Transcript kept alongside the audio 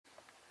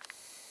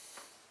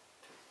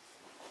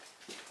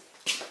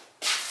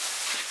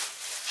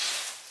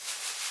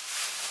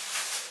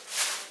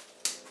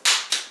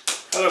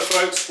Hello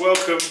folks,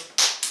 welcome.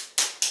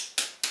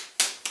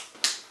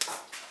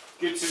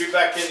 Good to be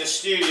back in the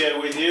studio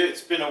with you.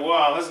 It's been a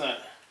while, hasn't it?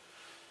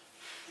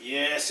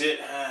 Yes, it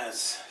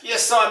has.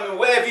 Yes, Simon,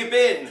 where have you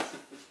been?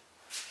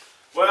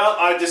 Well,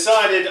 I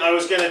decided I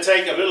was going to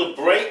take a little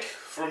break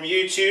from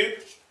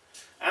YouTube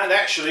and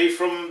actually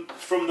from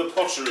the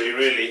pottery,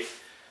 really,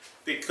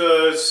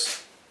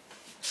 because,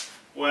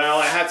 well,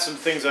 I had some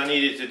things I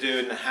needed to do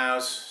in the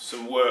house,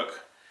 some work,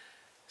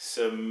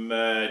 some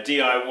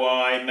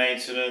DIY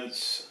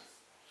maintenance,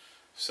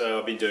 so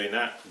I've been doing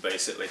that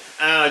basically,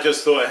 and I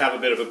just thought I'd have a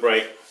bit of a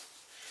break.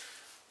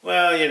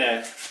 Well, you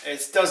know,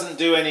 it doesn't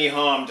do any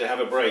harm to have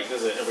a break,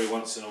 does it, every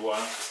once in a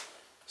while?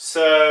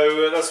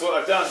 So that's what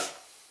I've done.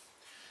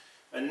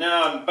 And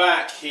now I'm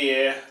back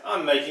here,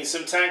 I'm making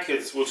some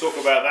tankards. We'll talk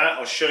about that.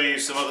 I'll show you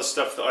some other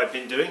stuff that I've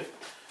been doing.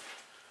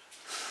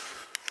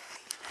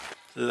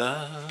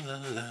 La la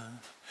la.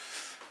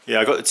 Yeah,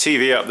 I got the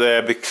TV up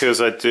there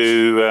because I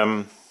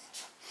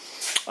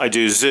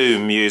do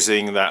Zoom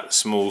using that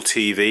small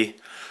TV.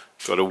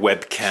 Got a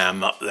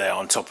webcam up there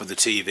on top of the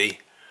TV,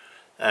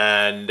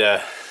 and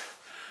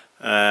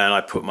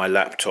I put my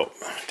laptop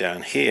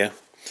down here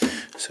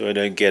so I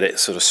don't get it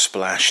sort of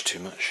splashed too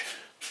much.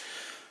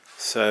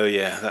 So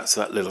yeah, that's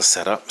that little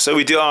setup. So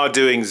we are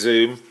doing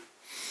Zoom.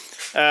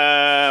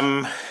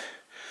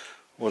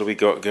 What do we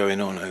got going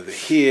on over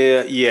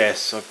here?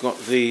 Yes, I've got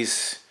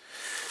these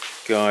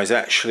guys.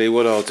 Actually,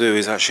 what I'll do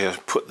is I'll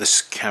put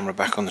this camera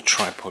back on the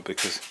tripod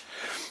because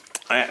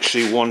I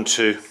actually want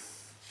to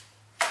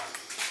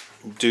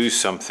do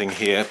something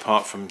here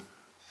apart from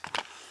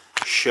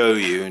show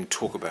you and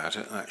talk about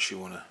it. I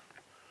actually want to.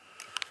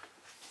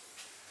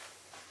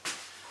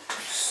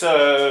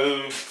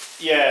 So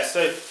yeah,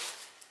 so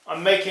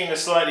I'm making a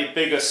slightly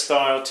bigger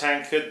style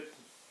tankard.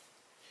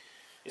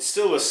 It's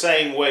still the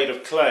same weight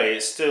of clay.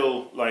 It's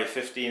still like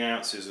 15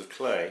 ounces of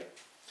clay.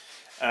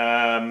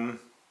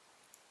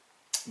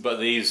 But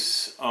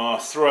these are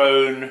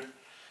thrown,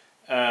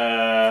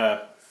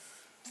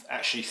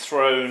 actually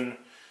thrown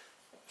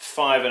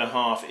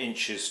 5.5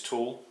 inches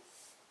tall.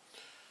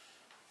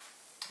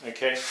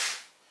 Okay,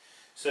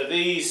 so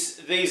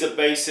these are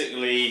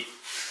basically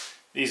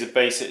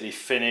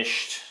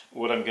finished.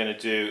 What I'm going to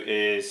do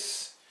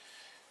is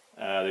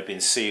they've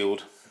been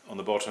sealed on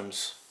the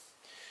bottoms.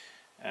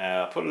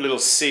 I'll put a little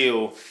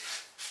seal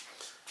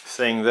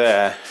thing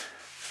there.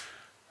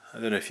 I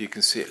don't know if you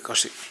can see it.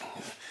 Gosh, the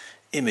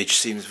image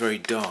seems very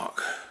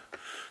dark.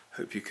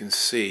 Hope you can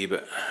see,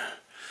 but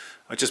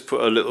I just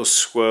put a little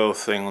swirl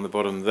thing on the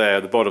bottom there,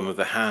 the bottom of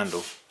the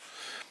handle.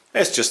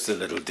 It's just a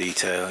little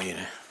detail, you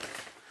know.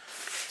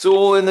 It's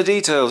all in the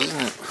details,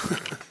 isn't it?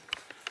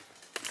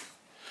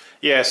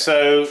 Yeah,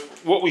 so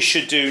what we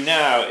should do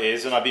now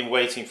is, and I've been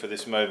waiting for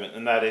this moment,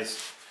 and that is,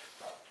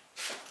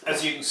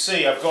 as you can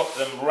see, I've got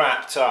them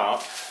wrapped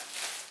up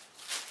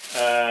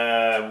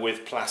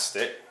with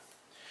plastic.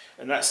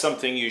 And that's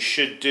something you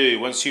should do.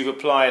 Once you've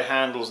applied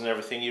handles and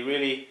everything, you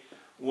really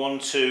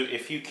want to,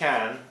 if you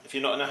can, if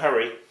you're not in a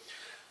hurry,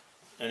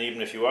 and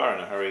even if you are in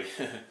a hurry,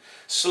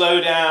 slow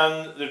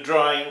down the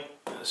drying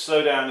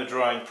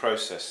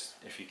process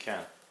if you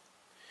can.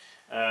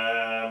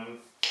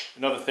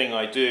 Another thing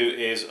I do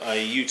is I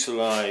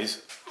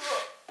utilize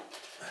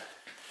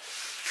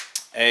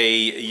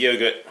a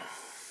yogurt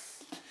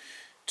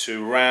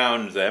to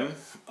round them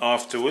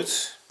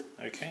afterwards.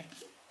 Okay.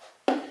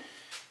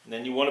 And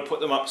then you want to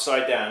put them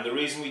upside down. The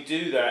reason we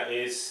do that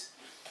is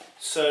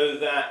so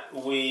that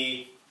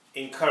we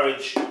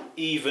encourage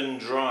even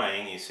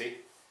drying, you see.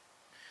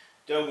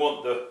 Don't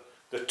want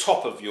the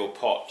top of your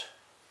pot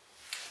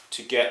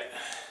to get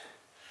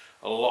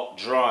a lot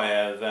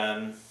drier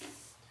than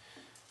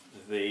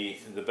the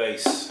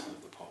base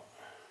of the pot.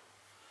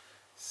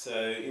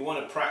 So you want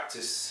to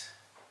practice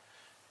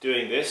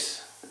doing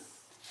this.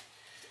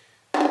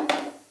 La,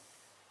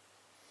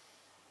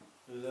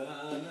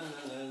 la,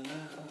 la, la.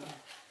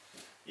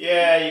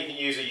 Yeah, you can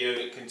use a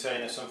yogurt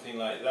container, something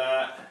like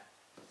that.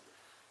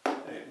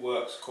 It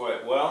works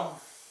quite well.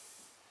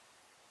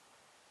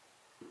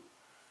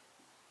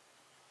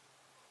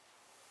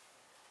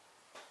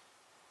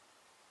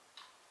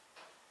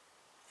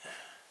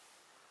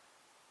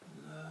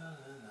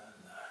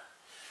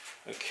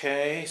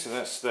 Okay, so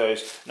that's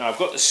those. Now I've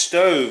got the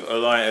stove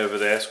alight over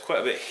there. There's quite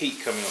a bit of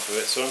heat coming off of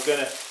it, so I'm going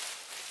to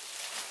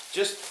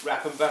just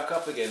wrap them back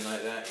up again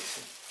like that. You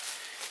see.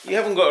 You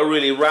haven't got to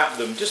really wrap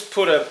them, just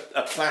put a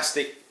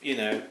plastic, you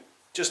know,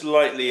 just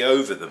lightly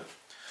over them.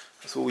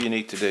 That's all you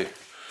need to do.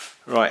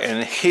 Right,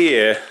 and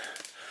here,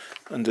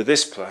 under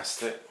this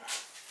plastic,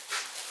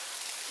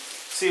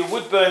 see, a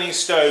wood burning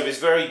stove is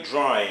very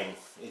drying.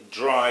 It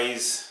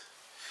dries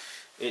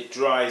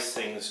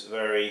things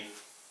very,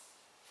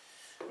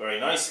 very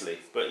nicely,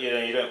 but you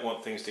know, you don't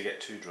want things to get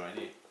too dry,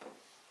 do you?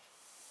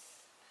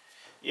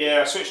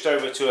 Yeah, I switched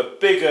over to a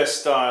bigger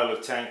style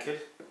of tankard.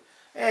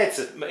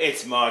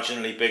 It's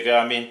marginally bigger.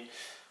 I mean,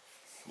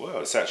 well,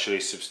 it's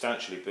actually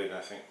substantially bigger, I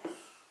think,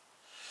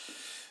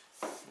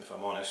 if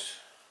I'm honest.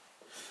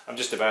 I'm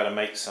just about to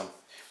make some.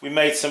 We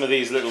made some of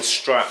these little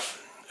strap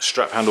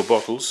handle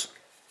bottles.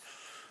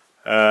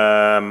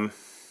 Again,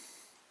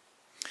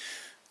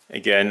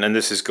 and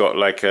this has got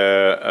like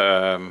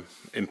a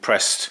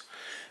impressed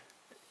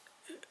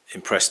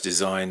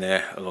design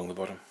there along the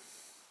bottom.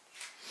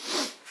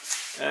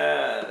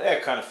 They're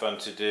kind of fun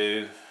to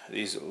do.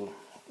 These little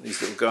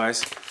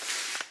guys.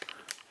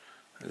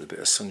 A little bit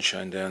of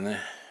sunshine down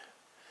there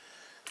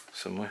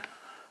somewhere.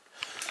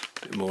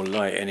 A bit more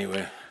light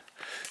anyway.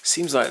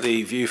 Seems like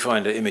the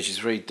viewfinder image is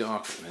very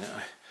dark at the minute.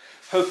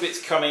 I hope it's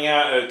coming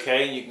out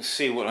okay and you can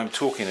see what I'm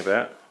talking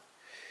about.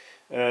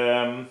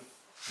 There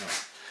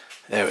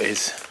it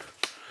is.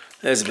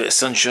 There's a bit of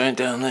sunshine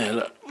down there.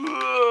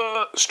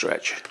 Look.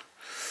 Stretch.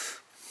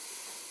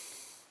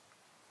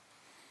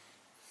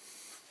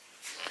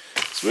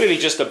 It's really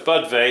just a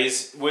bud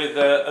vase with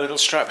a little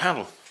strap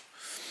handle.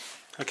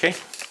 Okay.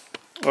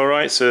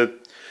 Alright, so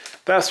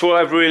that's what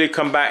I've really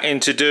come back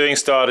into doing,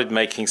 started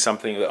making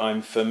something that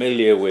I'm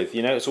familiar with.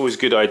 You know, it's always a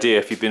good idea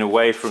if you've been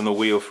away from the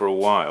wheel for a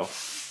while.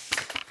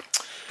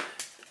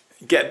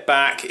 Get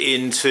back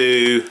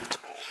into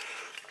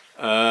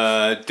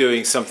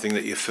doing something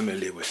that you're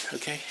familiar with,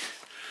 okay?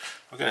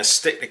 I'm going to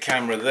stick the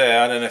camera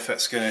there. I don't know if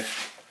that's going to...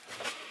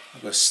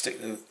 I'm going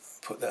to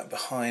put that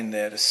behind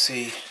there to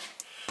see...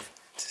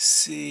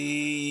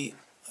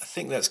 I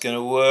think that's going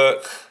to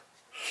work.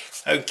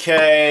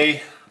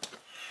 Okay.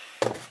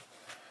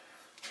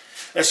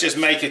 Let's just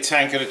make a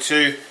tankard or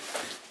two.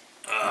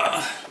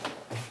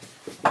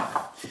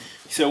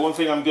 So one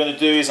thing I'm going to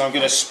do is I'm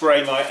going to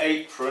spray my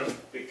apron,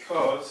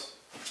 because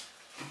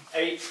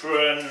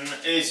apron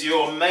is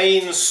your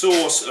main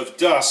source of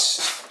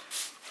dust.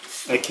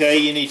 Okay,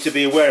 you need to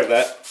be aware of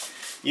that.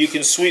 You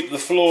can sweep the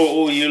floor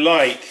all you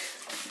like,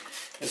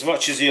 as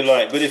much as you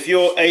like, but if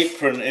your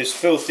apron is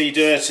filthy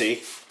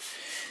dirty,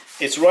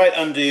 it's right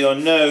under your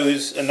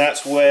nose, and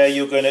that's where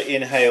you're going to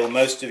inhale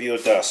most of your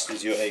dust,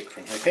 is your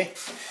apron, okay?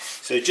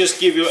 So just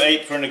give your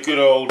apron a good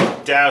old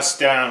douse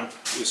down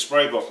with a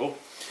spray bottle.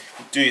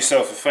 Do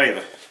yourself a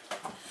favour.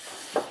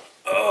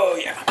 Oh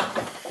yeah.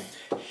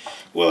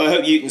 Well, I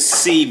hope you can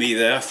see me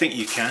there. I think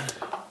you can.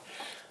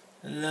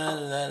 La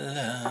la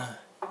la.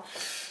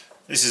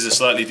 This is a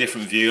slightly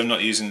different view. I'm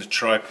not using the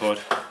tripod.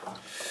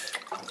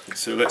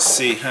 So let's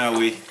see how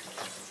we...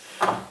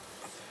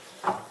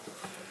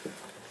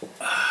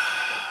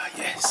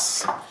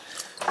 Yes.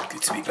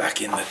 Good to be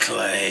back in the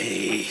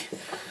clay.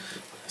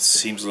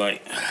 Seems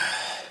like...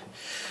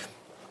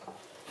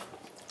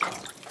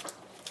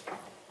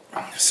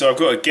 So I've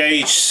got a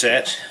gauge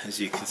set, as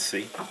you can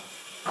see.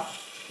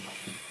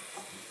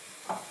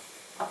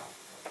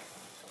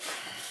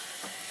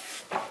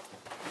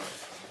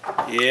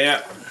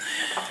 Yeah.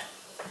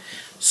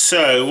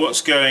 So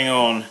what's going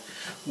on?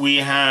 We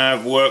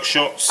have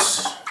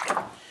workshops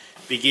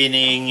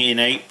beginning in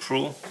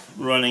April,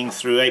 running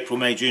through April,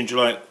 May, June,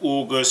 July,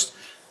 August.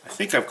 I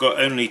think I've got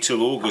only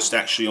till August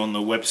actually on the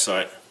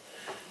website,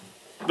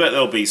 but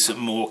there'll be some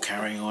more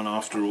carrying on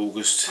after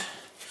August.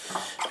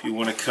 If you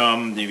want to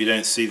come, if you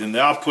don't see them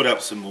there, I'll put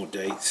up some more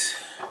dates.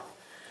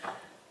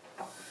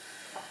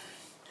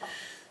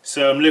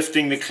 So I'm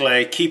lifting the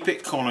clay. Keep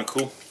it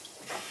conical.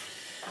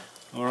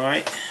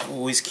 Alright,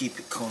 always keep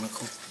it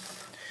conical.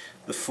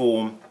 The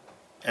form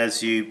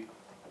as you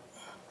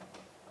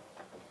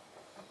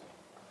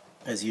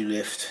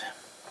lift.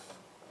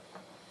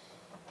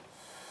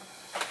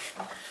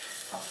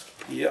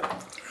 Yep.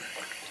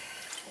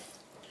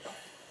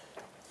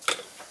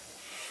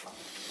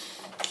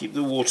 Keep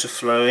the water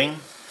flowing.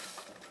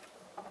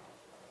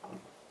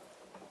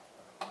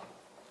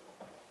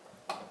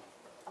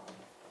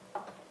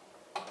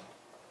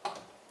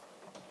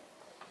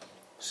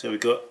 So we've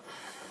got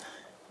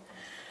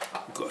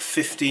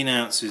 15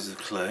 ounces of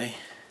clay.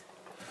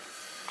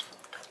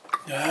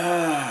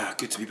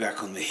 Good to be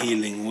back on the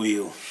healing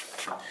wheel.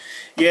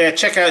 Yeah,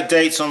 check out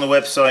dates on the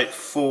website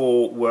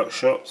for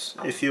workshops.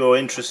 If you're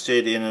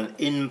interested in an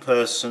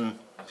in-person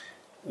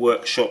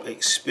workshop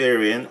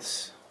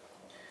experience,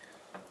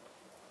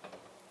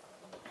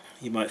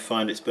 you might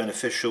find it's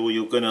beneficial.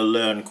 You're going to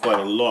learn quite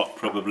a lot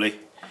probably.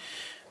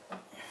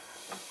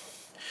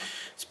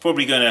 It's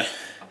probably going to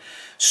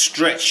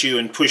stretch you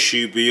and push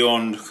you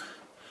beyond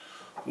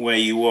where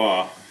you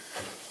are,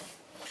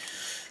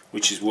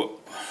 which is what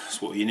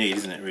you need,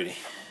 isn't it, really?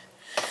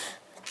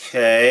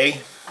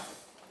 Okay,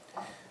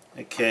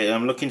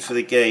 I'm looking for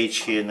the gauge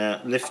here now,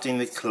 lifting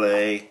the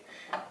clay,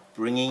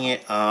 bringing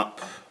it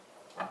up.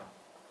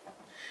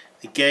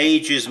 The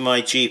gauge is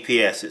my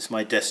GPS, it's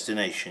my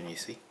destination, you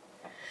see.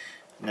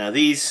 Now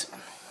these,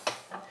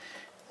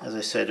 as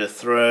I said, are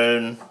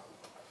thrown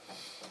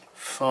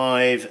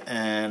 5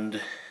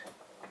 and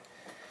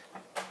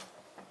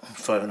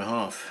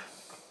 5.5.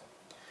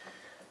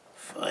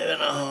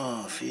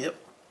 5.5, yep.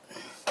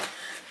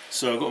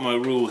 So I've got my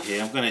rule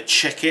here. I'm going to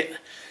check it.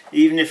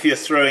 Even if you're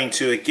throwing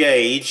to a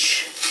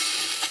gauge,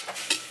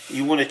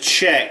 you want to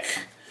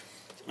check.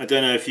 I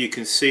don't know if you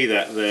can see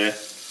that there.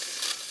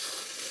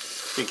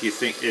 I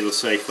think it'll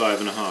say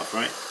 5.5,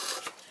 right?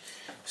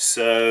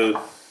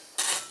 So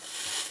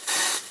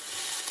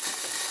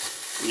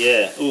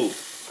yeah, ooh,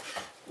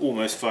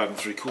 almost 5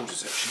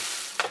 3/4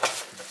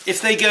 actually.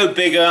 If they go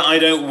bigger, I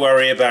don't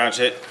worry about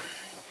it.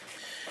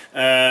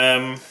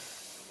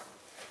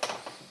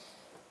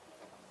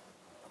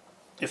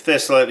 If they're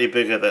slightly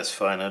bigger, that's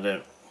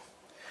fine.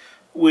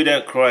 We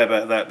don't cry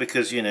about that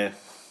because, you know,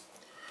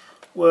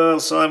 well,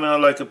 Simon, I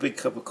like a big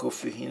cup of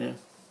coffee, you know.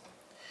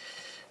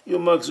 Your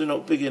mugs are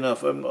not big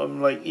enough.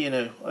 I'm like, you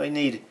know, I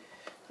need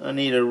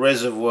a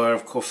reservoir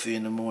of coffee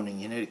in the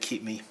morning, you know, to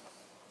keep me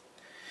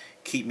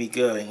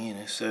going, you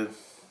know.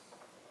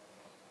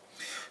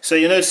 So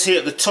you notice here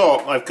at the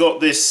top I've got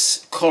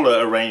this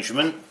collar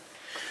arrangement,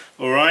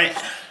 all right,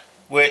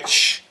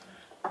 which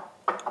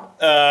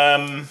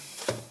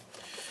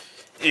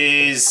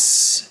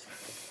it's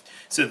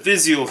a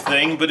visual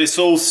thing, but it's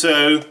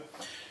also,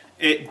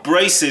 it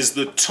braces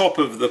the top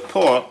of the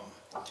pot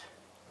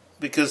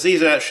because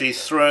these are actually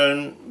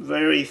thrown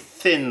very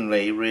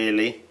thinly,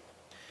 really.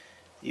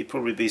 You'd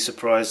probably be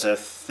surprised how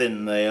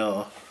thin they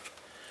are.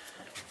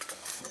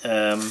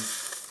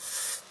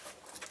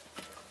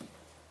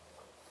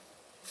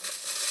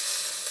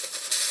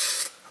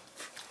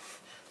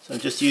 So I'm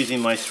just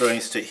using my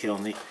throwing stick here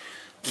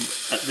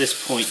at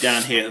this point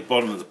down here at the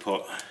bottom of the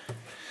pot,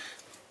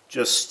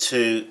 just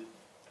to,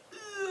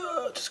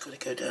 just got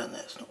to go down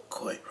there. It's not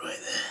quite right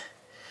there.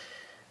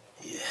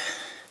 Yeah.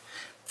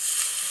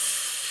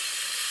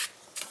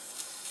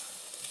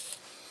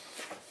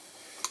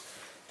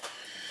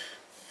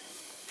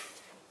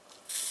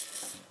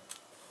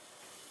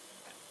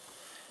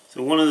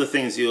 So one of the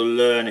things you'll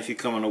learn if you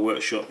come on a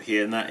workshop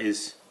here, and that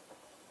is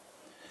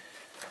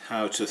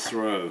how to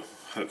throw,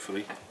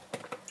 hopefully.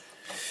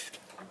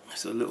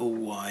 It's a little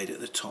wide at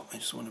the top. I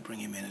just want to bring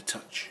him in a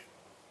touch.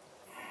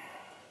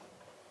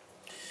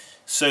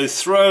 So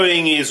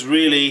throwing is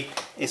really,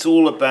 it's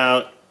all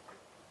about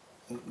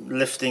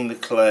lifting the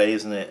clay,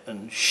 isn't it,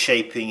 and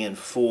shaping and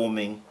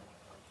forming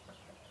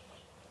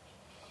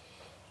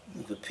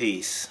the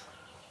piece.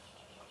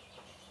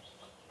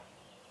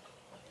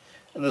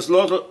 And there's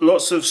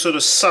lots of sort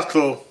of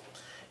subtle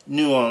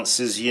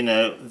nuances, you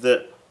know,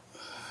 that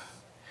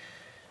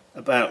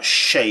about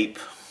shape.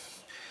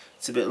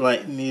 It's a bit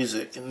like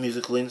music and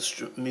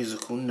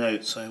musical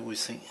notes, I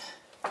always think.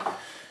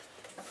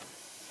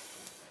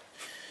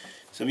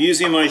 So I'm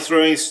using my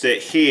throwing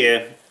stick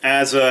here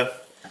as a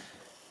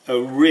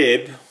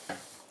rib,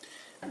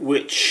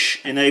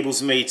 which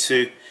enables me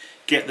to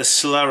get the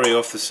slurry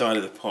off the side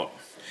of the pot.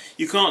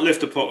 You can't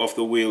lift a pot off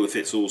the wheel if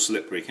it's all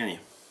slippery, can you?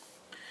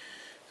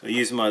 So I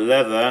use my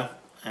leather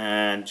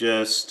and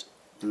just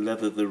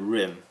leather the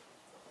rim.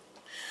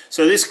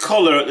 So this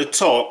collar at the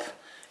top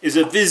is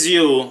a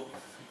visual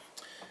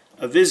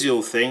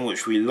thing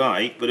which we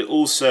like, but it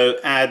also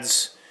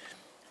adds,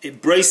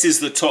 it braces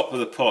the top of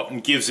the pot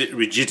and gives it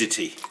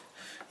rigidity.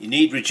 You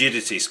need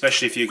rigidity,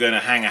 especially if you're going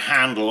to hang a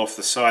handle off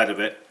the side of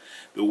it.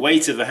 The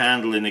weight of the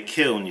handle in a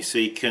kiln, you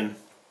see, can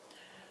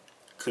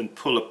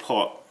pull a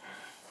pot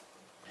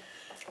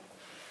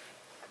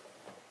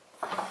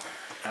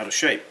out of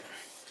shape,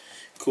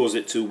 cause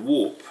it to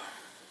warp.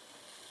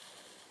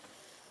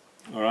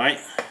 Alright,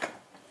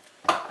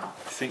 I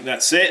think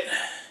that's it.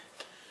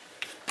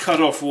 Cut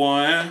off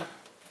wire.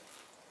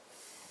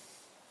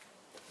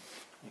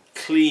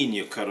 Clean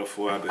your cut off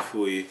wire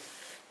before you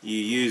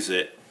use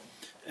it.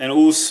 And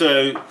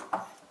also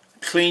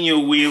clean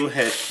your wheel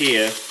head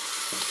here,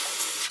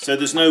 so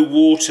there's no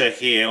water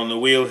here on the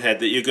wheel head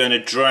that you're going to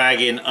drag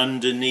in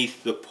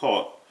underneath the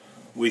pot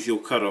with your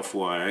cut off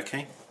wire,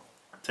 okay?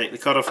 Take the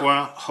cut off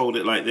wire, hold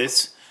it like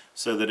this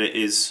so that it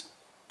is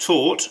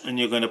taut, and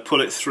you're going to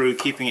pull it through,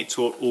 keeping it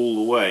taut all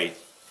the way,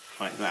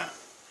 like that.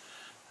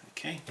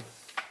 Okay?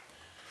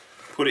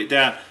 Put it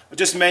down. I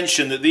just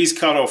mentioned that these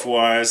cut off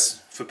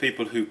wires, for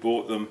people who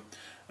bought them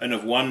and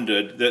have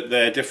wondered, that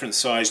they're different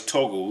sized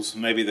toggles.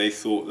 Maybe they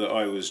thought that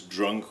I was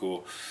drunk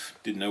or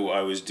didn't know what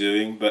I was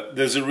doing, but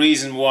there's a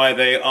reason why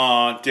they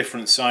are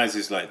different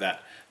sizes like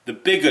that. The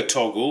bigger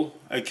toggle,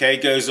 okay,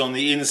 goes on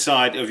the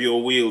inside of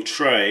your wheel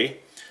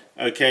tray,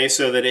 okay,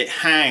 so that it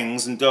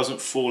hangs and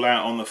doesn't fall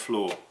out on the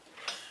floor.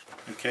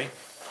 Okay,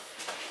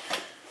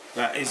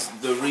 that is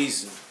the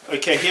reason.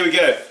 Okay, here we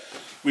go.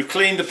 We've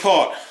cleaned the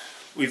pot.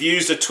 We've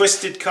used a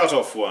twisted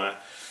cut-off wire,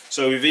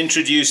 so we've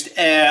introduced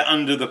air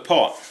under the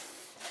pot.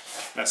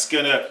 That's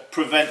going to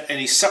prevent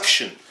any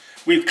suction.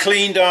 We've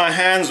cleaned our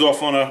hands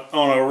off on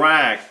a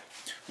rag.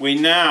 We're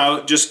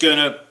now just going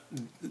to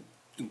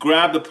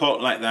grab the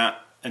pot like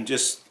that and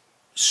just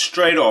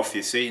straight off,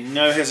 you see,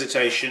 no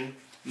hesitation,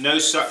 no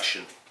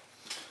suction.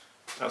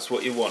 That's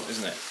what you want,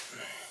 isn't it?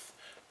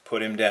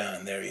 Put him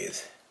down, there he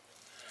is.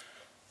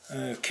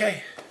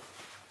 Okay.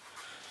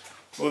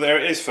 Well, there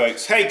it is,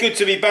 folks. Hey, good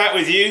to be back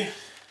with you.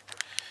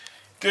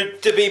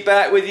 Good to be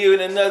back with you in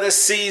another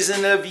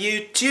season of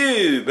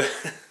YouTube.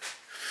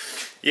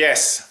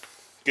 Yes,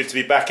 good to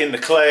be back in the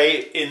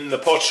clay, in the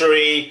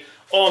pottery,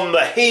 on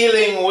the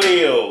healing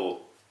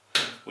wheel.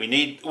 We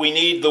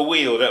need the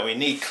wheel, don't we? We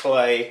need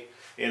clay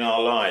in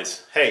our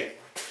lives. Hey,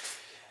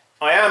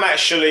 I am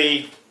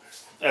actually,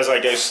 as I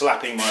go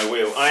slapping my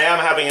wheel, I am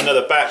having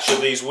another batch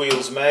of these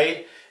wheels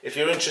made. If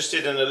you're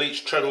interested in a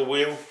Leach treadle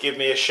wheel, give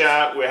me a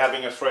shout. We're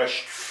having a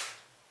fresh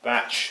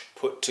batch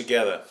put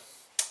together.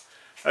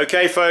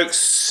 Okay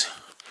folks,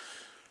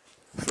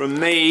 from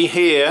me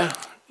here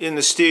in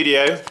the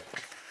studio,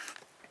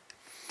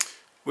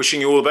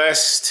 wishing you all the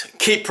best.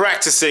 Keep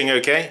practicing,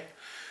 okay?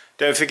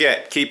 Don't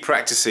forget, keep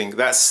practicing.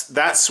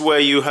 That's where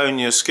you hone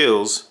your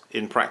skills,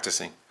 in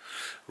practicing.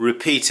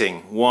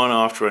 Repeating one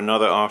after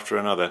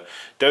another.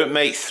 Don't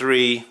make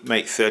 3,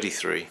 make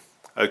 33.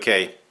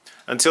 Okay,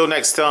 until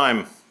next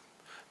time,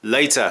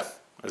 later,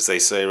 as they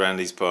say around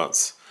these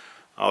parts.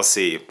 I'll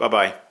see you.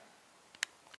 Bye-bye.